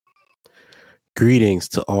Greetings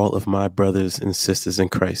to all of my brothers and sisters in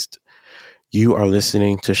Christ. You are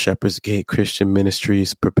listening to Shepherd's Gate Christian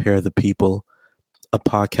Ministries Prepare the People, a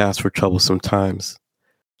podcast for troublesome times.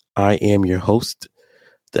 I am your host,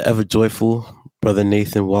 the ever-joyful Brother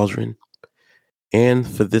Nathan Waldron. And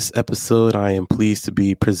for this episode, I am pleased to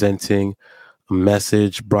be presenting a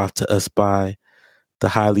message brought to us by the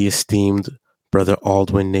highly esteemed Brother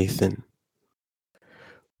Aldwin Nathan.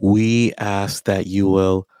 We ask that you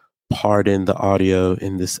will pardon the audio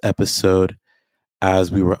in this episode as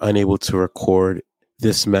we were unable to record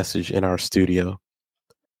this message in our studio.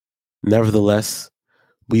 Nevertheless,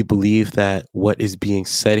 we believe that what is being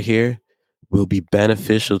said here will be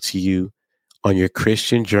beneficial to you on your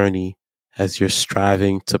Christian journey as you're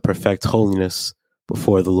striving to perfect holiness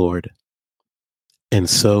before the Lord. And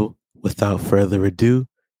so, without further ado,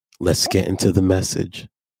 let's get into the message.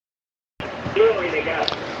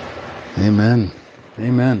 Amen.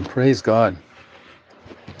 Amen. Praise God.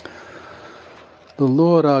 The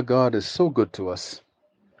Lord our God is so good to us.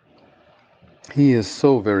 He is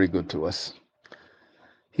so very good to us.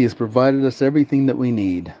 He has provided us everything that we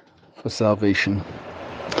need for salvation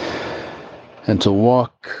and to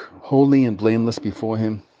walk holy and blameless before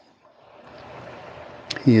Him.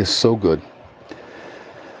 He is so good.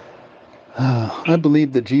 I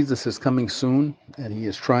believe that Jesus is coming soon, and He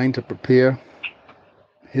is trying to prepare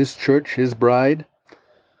His church, His bride,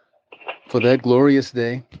 for that glorious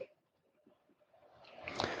day.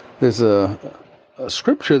 There's a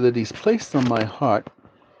scripture that He's placed on my heart,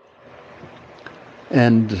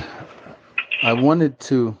 and I wanted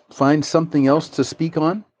to find something else to speak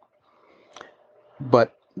on,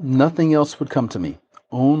 but nothing else would come to me,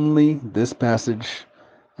 only this passage,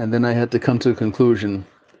 and then I had to come to a conclusion.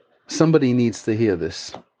 Somebody needs to hear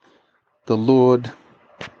this. The Lord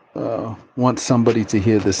wants somebody to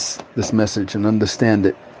hear this message and understand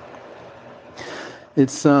it.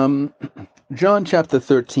 It's John chapter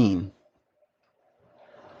 13.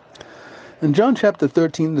 And John chapter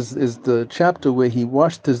 13 is the chapter where He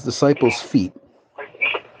washed His disciples' feet.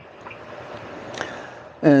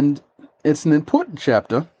 And it's an important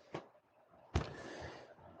chapter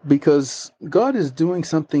because God is doing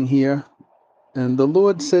something here. And the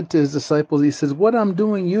Lord said to His disciples, He says, what I'm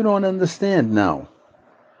doing, you don't understand now.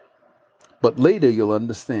 But later you'll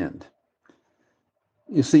understand.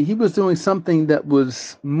 You see, He was doing something that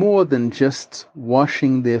was more than just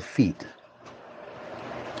washing their feet.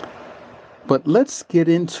 But let's get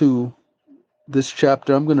into this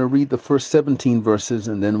chapter. I'm going to read the first 17 verses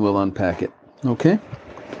and then we'll unpack it. Okay?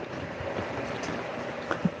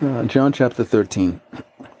 John chapter 13.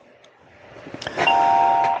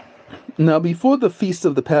 Now, before the feast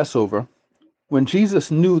of the Passover, when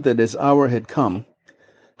Jesus knew that His hour had come,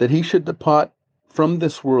 that He should depart from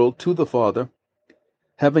this world to the Father,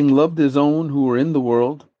 having loved His own who were in the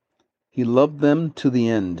world, He loved them to the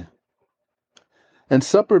end. And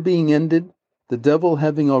supper being ended, the devil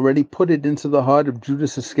having already put it into the heart of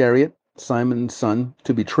Judas Iscariot, Simon's son,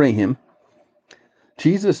 to betray Him,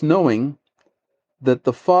 Jesus, knowing that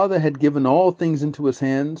the Father had given all things into His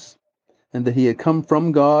hands, and that He had come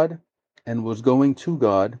from God and was going to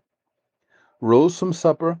God, rose from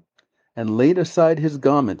supper and laid aside His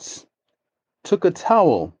garments, took a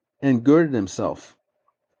towel and girded Himself.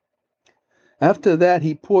 After that,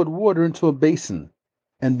 He poured water into a basin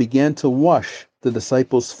and began to wash the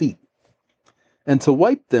disciples' feet, and to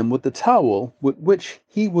wipe them with the towel with which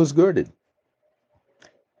He was girded.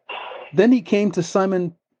 Then He came to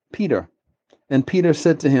Simon Peter, and Peter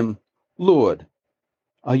said to Him, Lord,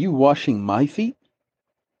 are you washing my feet?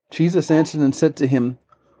 Jesus answered and said to him,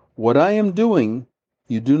 what I am doing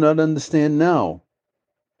you do not understand now,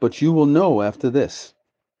 but you will know after this.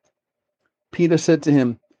 Peter said to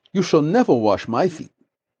Him, you shall never wash my feet.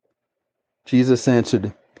 Jesus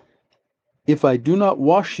answered, if I do not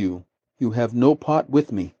wash you, you have no part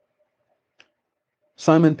with me.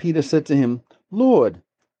 Simon Peter said to Him, Lord,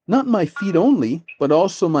 not my feet only, but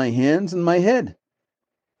also my hands and my head.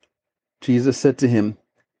 Jesus said to him,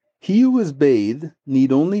 he who is bathed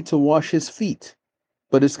need only to wash his feet,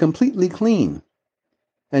 but is completely clean.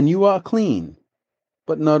 And you are clean,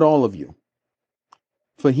 but not all of you.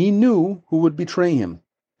 For He knew who would betray Him.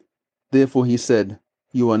 Therefore He said,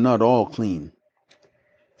 you are not all clean.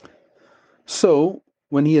 So,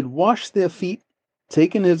 when He had washed their feet,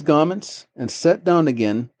 taken His garments, and sat down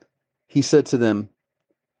again, He said to them,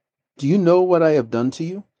 do you know what I have done to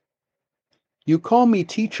you? You call me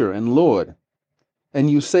teacher and Lord, and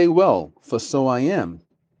you say, well, for so I am.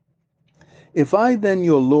 If I then,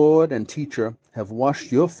 your Lord and teacher, have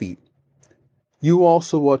washed your feet, you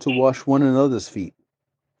also ought to wash one another's feet.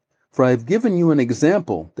 For I have given you an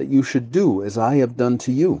example that you should do as I have done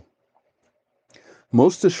to you.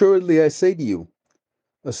 Most assuredly I say to you,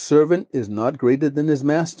 a servant is not greater than his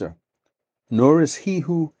master, nor is he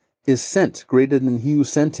who is sent greater than he who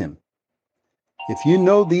sent him. If you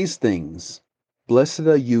know these things, blessed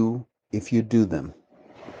are you if you do them.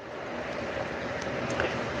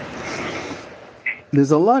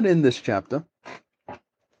 There's a lot in this chapter.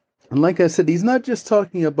 And like I said, he's not just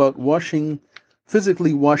talking about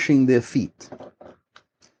physically washing their feet.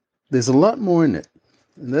 There's a lot more in it.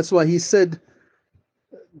 And that's why he said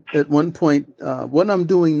at one point, what I'm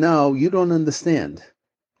doing now, you don't understand,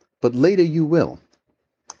 but later you will.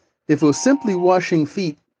 If it was simply washing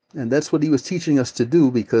feet, and that's what he was teaching us to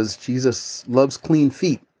do because Jesus loves clean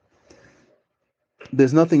feet,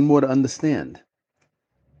 there's nothing more to understand.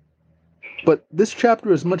 But this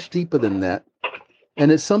chapter is much deeper than that,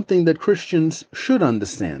 and it's something that Christians should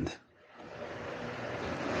understand.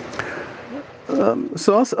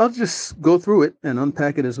 So I'll just go through it and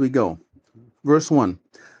unpack it as we go. Verse 1.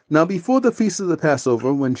 Now before the feast of the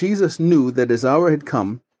Passover, when Jesus knew that his hour had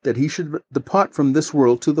come, that he should depart from this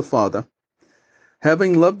world to the Father,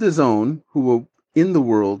 having loved his own who were in the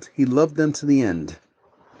world, he loved them to the end.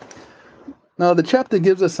 Now the chapter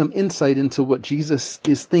gives us some insight into what Jesus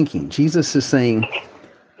is thinking. Jesus is saying,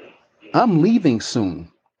 I'm leaving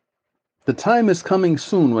soon. The time is coming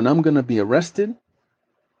soon when I'm going to be arrested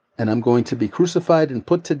and I'm going to be crucified and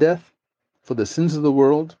put to death for the sins of the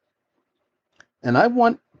world. And I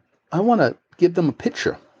want to give them a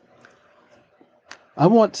picture. I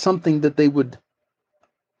want something that they would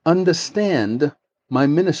understand my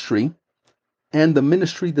ministry and the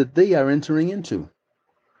ministry that they are entering into.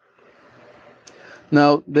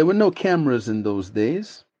 Now, there were no cameras in those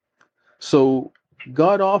days, so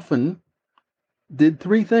God often did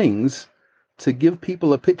three things to give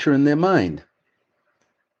people a picture in their mind.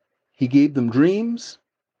 He gave them dreams,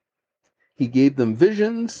 he gave them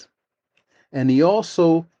visions, and he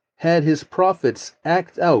also had his prophets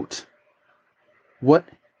act out what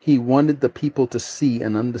he wanted the people to see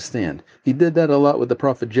and understand. He did that a lot with the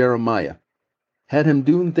prophet Jeremiah. Had him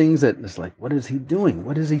doing things that it's like, what is he doing?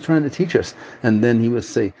 What is he trying to teach us? And then he would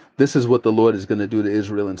say, this is what the Lord is going to do to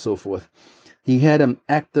Israel and so forth. He had him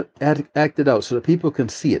acted out so that people can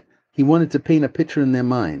see it. He wanted to paint a picture in their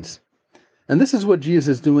minds. And this is what Jesus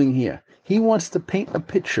is doing here. He wants to paint a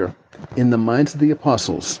picture in the minds of the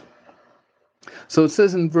apostles. So it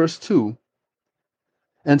says in verse 2,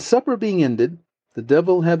 and supper being ended, the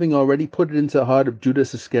devil having already put it into the heart of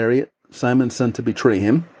Judas Iscariot, Simon's son, to betray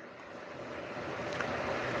him,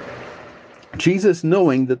 Jesus,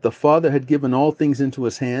 knowing that the Father had given all things into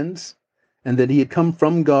his hands, and that he had come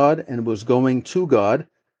from God and was going to God,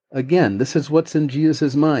 again, this is what's in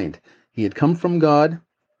Jesus' mind. He had come from God,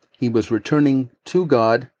 he was returning to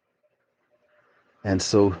God, and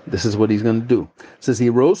so this is what he's going to do. It says he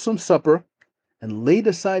rose from supper and laid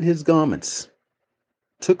aside his garments,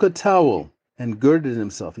 took a towel and girded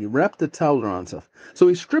himself. He wrapped the towel around himself. So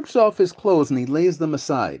he strips off his clothes and he lays them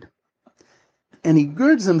aside. And he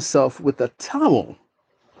girds himself with a towel.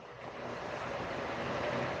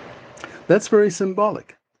 That's very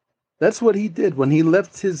symbolic. That's what he did when he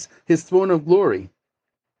left his throne of glory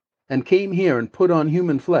and came here and put on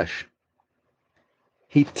human flesh.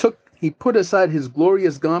 He put aside his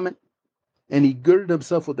glorious garment and he girded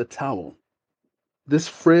himself with a towel. This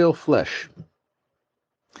frail flesh.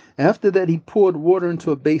 After that, he poured water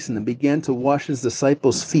into a basin and began to wash his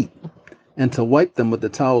disciples' feet and to wipe them with the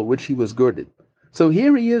towel which he was girded. So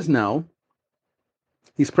here he is now.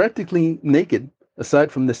 He's practically naked,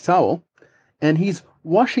 aside from this towel, and he's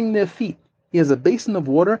washing their feet. He has a basin of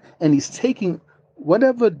water, and he's taking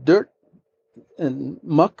whatever dirt and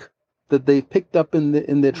muck that they picked up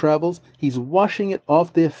in their travels, he's washing it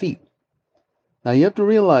off their feet. Now you have to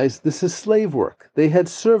realize this is slave work. They had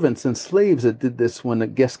servants and slaves that did this when a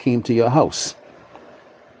guest came to your house.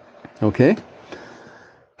 Okay?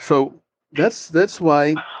 So that's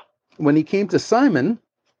why when he came to Simon,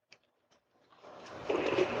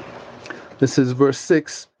 this is verse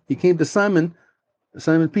 6, he came to Simon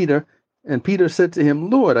Peter, and Peter said to him,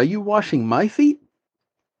 Lord, are you washing my feet?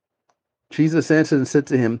 Jesus answered and said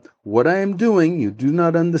to him, what I am doing you do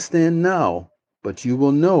not understand now, but you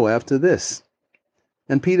will know after this.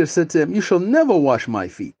 And Peter said to him, you shall never wash my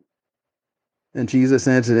feet. And Jesus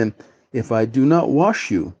answered him, if I do not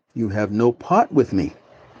wash you, you have no part with me.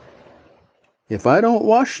 If I don't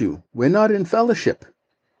wash you, we're not in fellowship.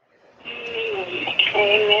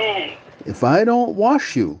 Amen. If I don't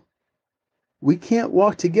wash you, we can't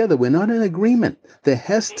walk together. We're not in agreement. There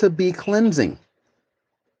has to be cleansing.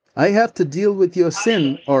 I have to deal with your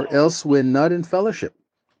sin or else we're not in fellowship.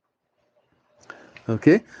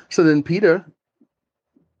 Okay, so then Peter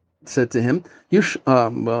said to him,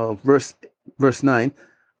 verse 9,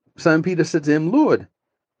 Simon Peter said to him, Lord,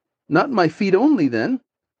 not my feet only then,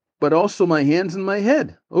 but also my hands and my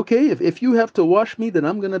head. Okay, if you have to wash me, then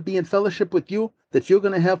I'm going to be in fellowship with you, that you're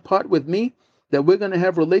going to have part with me, that we're going to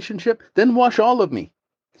have relationship, then wash all of me.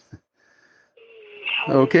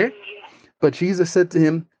 Okay, but Jesus said to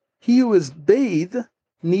him, he who is bathed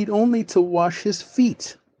need only to wash his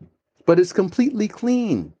feet, but is completely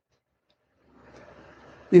clean.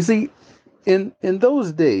 You see, in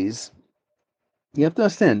those days, you have to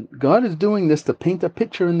understand, God is doing this to paint a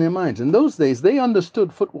picture in their minds. In those days, they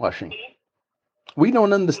understood foot washing. We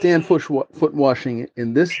don't understand foot washing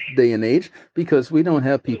in this day and age because we don't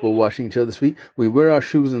have people washing each other's feet. We wear our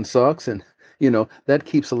shoes and socks, and that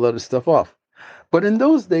keeps a lot of stuff off. But in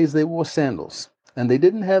those days, they wore sandals, and they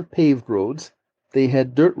didn't have paved roads. They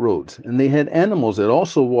had dirt roads, and they had animals that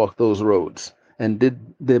also walked those roads and did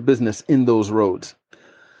their business in those roads.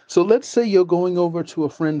 So let's say you're going over to a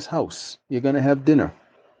friend's house. You're going to have dinner.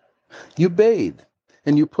 You bathe,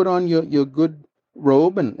 and you put on your good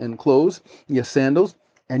robe and clothes, your sandals,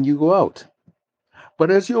 and you go out.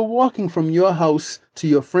 But as you're walking from your house to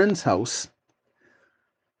your friend's house,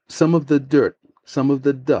 some of the dirt, some of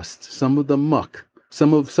the dust, some of the muck,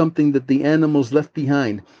 some of something that the animals left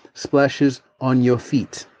behind splashes on your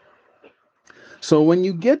feet. So when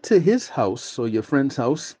you get to his house or your friend's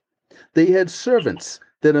house, they had servants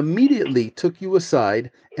that immediately took you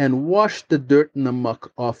aside and washed the dirt and the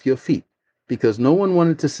muck off your feet, because no one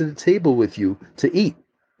wanted to sit at a table with you to eat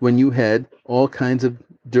when you had all kinds of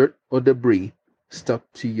dirt or debris stuck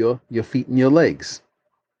to your feet and your legs.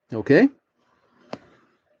 Okay?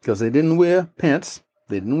 Because they didn't wear pants,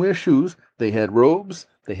 they didn't wear shoes, they had robes,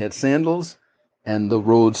 they had sandals, and the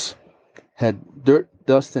roads had dirt,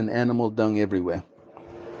 dust, and animal dung everywhere.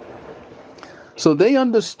 So they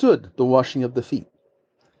understood the washing of the feet.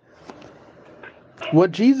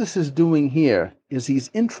 What Jesus is doing here is he's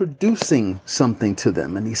introducing something to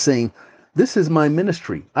them, and he's saying, this is my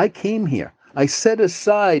ministry. I came here. I set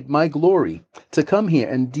aside my glory to come here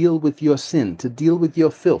and deal with your sin, to deal with your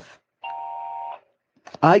filth.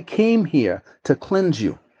 I came here to cleanse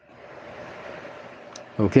you.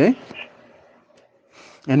 Okay?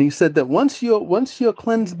 And he said that once you're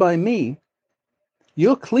cleansed by me,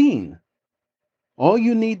 you're clean. All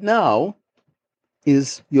you need now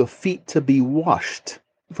is your feet to be washed.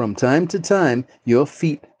 From time to time, your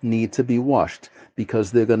feet need to be washed,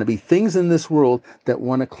 because there are going to be things in this world that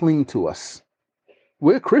want to cling to us.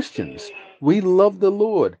 We're Christians. We love the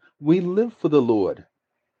Lord. We live for the Lord.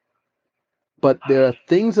 But there are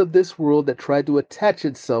things of this world that try to attach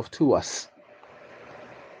itself to us.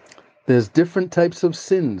 There's different types of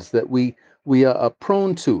sins that we are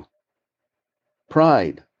prone to.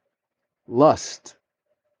 Pride, lust.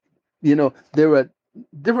 There are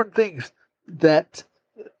different things that,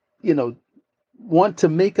 want to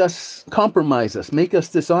make us compromise us, make us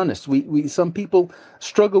dishonest. Some people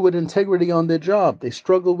struggle with integrity on their job. They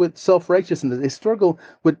struggle with self-righteousness. They struggle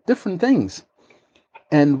with different things.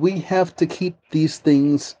 And we have to keep these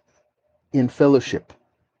things in fellowship.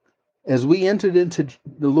 As we entered into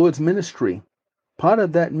the Lord's ministry, part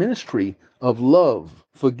of that ministry of love,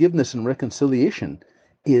 forgiveness, and reconciliation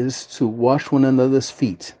is to wash one another's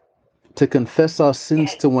feet, to confess our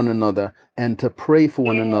sins to one another, and to pray for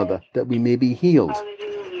one another that we may be healed.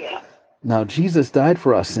 Now, Jesus died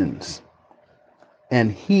for our sins,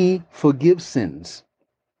 and he forgives sins.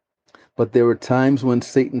 But there are times when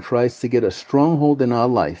Satan tries to get a stronghold in our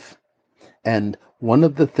life, and one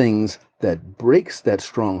of the things that breaks that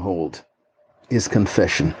stronghold is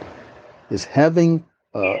confession, is having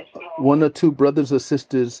one or two brothers or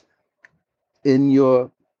sisters in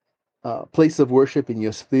your place of worship, in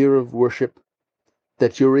your sphere of worship,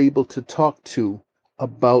 that you're able to talk to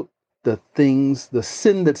about the things, the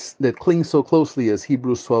sin that clings so closely, as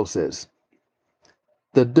Hebrews 12 says.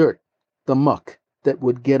 The dirt, the muck that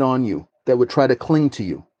would get on you, that would try to cling to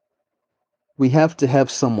you. We have to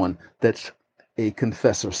have someone that's a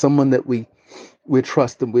confessor, someone that we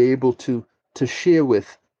trust and we're able to share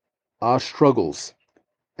with our struggles,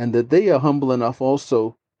 and that they are humble enough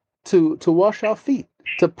also to wash our feet,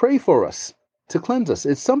 to pray for us, to cleanse us.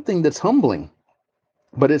 It's something that's humbling,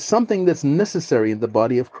 but it's something that's necessary in the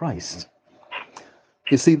body of Christ.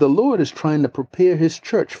 You see, the Lord is trying to prepare his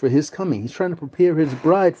church for his coming. He's trying to prepare his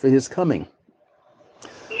bride for his coming.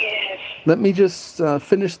 Yes. Let me just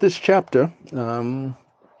finish this chapter.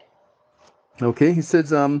 Okay, he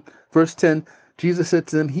says, verse 10, Jesus said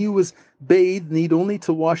to them, he who was bathed need only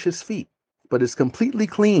to wash his feet, but is completely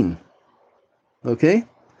clean. Okay?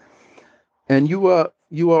 And you are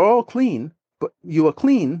all clean, but you are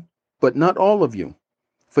clean, but not all of you.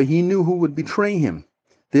 For he knew who would betray him.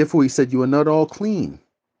 Therefore he said, you are not all clean.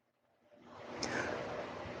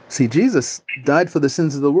 See, Jesus died for the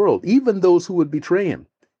sins of the world, even those who would betray him.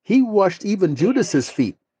 He washed even Judas's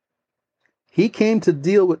feet. He came to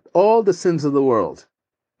deal with all the sins of the world.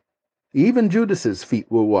 Even Judas's feet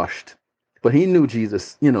were washed. But he knew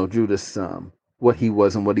Judas, what he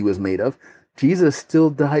was and what he was made of. Jesus still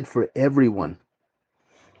died for everyone.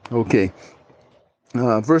 Okay.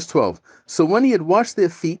 Verse 12. So when he had washed their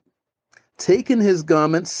feet, taken his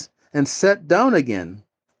garments, and sat down again,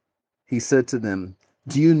 he said to them,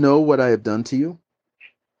 do you know what I have done to you?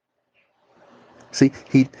 See,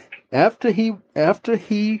 after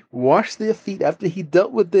he washed their feet, after he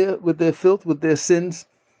dealt with their filth, with their sins,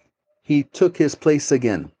 he took his place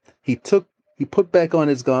again. He put back on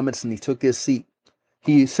his garments and he took his seat.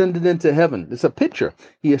 He ascended into heaven. It's a picture.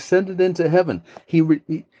 He ascended into heaven.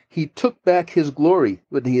 He took back his glory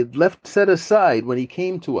that he had left set aside when he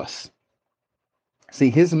came to us. See,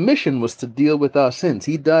 his mission was to deal with our sins.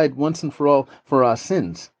 He died once and for all for our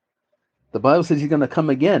sins. The Bible says he's going to come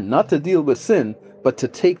again, not to deal with sin, but to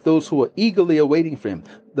take those who are eagerly awaiting for him,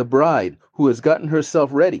 the bride who has gotten herself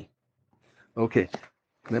ready. Okay,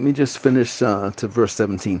 let me just finish to verse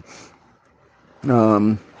 17.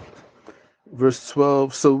 Verse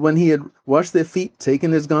 12, so when he had washed their feet,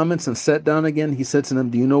 taken his garments, and sat down again, he said to them,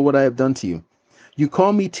 do you know what I have done to you? You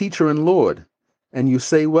call me teacher and Lord, and you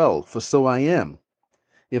say, well, for so I am.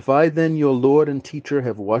 If I then, your Lord and teacher,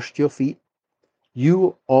 have washed your feet,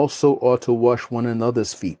 you also ought to wash one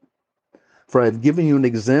another's feet. For I have given you an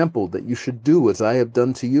example that you should do as I have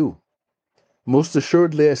done to you. Most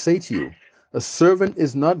assuredly I say to you, a servant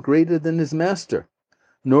is not greater than his master,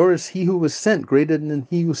 nor is he who was sent greater than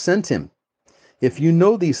he who sent him. If you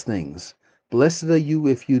know these things, blessed are you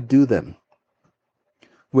if you do them.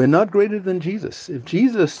 We're not greater than Jesus. If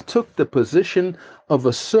Jesus took the position of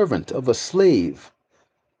a servant, of a slave,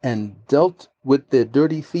 and dealt with their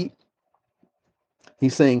dirty feet,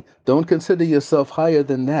 he's saying, don't consider yourself higher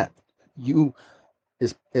than that.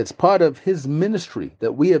 It's part of his ministry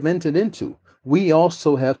that we have entered into. We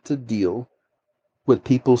also have to deal with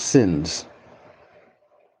people's sins.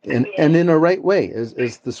 And in a right way,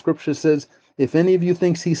 as the scripture says, if any of you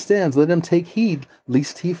thinks he stands, let him take heed,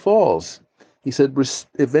 lest he falls. He said,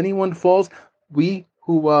 if anyone falls, we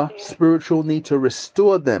who are spiritual need to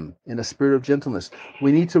restore them in a spirit of gentleness.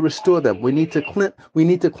 We need to restore them. We need to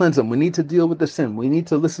cleanse them. We need to deal with the sin. We need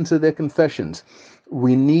to listen to their confessions.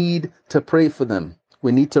 We need to pray for them.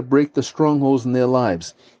 We need to break the strongholds in their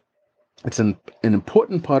lives. It's an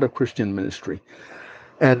important part of Christian ministry.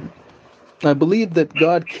 And I believe that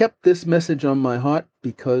God kept this message on my heart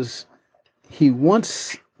because he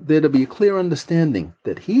wants there to be a clear understanding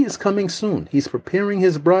that he is coming soon. He's preparing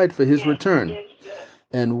his bride for his return.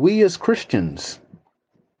 And we as Christians,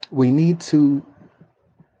 we need to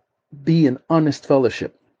be in honest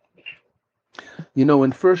fellowship. You know,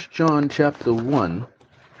 in 1 John chapter 1,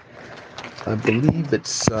 I believe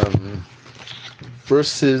it's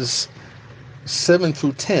verses 7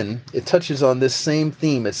 through 10, it touches on this same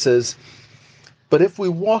theme. It says, but if we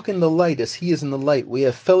walk in the light as he is in the light, we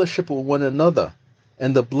have fellowship with one another,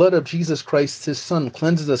 and the blood of Jesus Christ, his Son,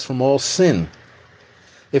 cleanses us from all sin.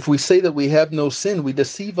 If we say that we have no sin, we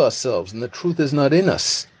deceive ourselves, and the truth is not in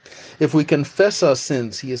us. If we confess our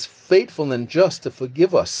sins, he is faithful and just to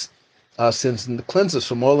forgive us our sins and to cleanse us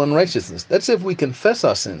from all unrighteousness. That's if we confess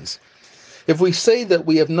our sins. If we say that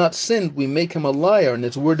we have not sinned, we make him a liar, and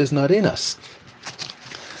his word is not in us.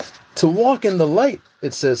 To walk in the light,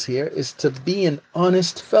 it says here, is to be in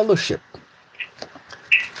honest fellowship.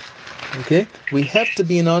 Okay? We have to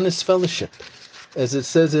be in honest fellowship. As it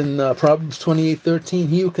says in Proverbs 28:13,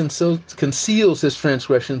 he who conceals his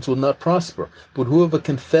transgressions will not prosper, but whoever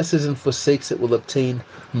confesses and forsakes it will obtain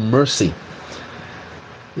mercy.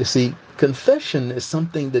 You see, confession is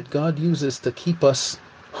something that God uses to keep us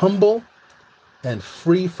humble and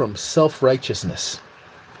free from self-righteousness.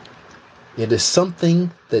 It is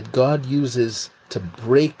something that God uses to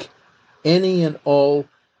break any and all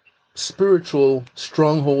spiritual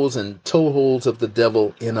strongholds and toeholds of the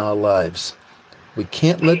devil in our lives. We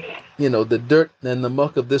can't let, the dirt and the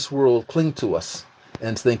muck of this world cling to us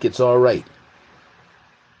and think it's all right.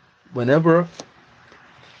 Whenever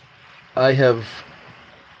I have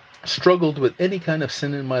struggled with any kind of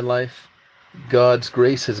sin in my life, God's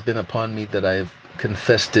grace has been upon me that I have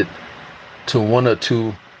confessed it to one or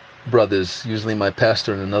two brothers, usually my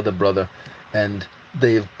pastor and another brother, and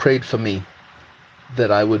they have prayed for me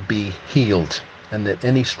that I would be healed and that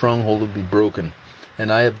any stronghold would be broken.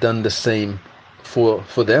 And I have done the same for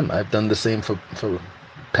them. I've done the same for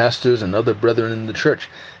pastors and other brethren in the church.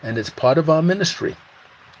 And it's part of our ministry.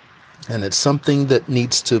 And it's something that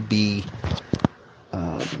needs to be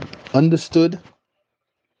understood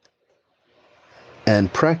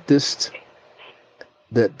and practiced,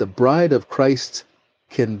 that the bride of Christ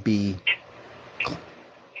can be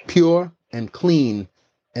pure and clean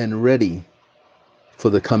and ready for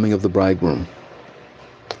the coming of the bridegroom.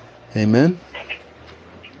 Amen.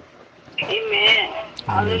 Amen.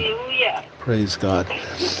 Hallelujah. Praise God.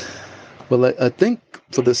 Well, I think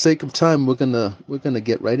for the sake of time, we're gonna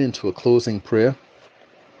get right into a closing prayer.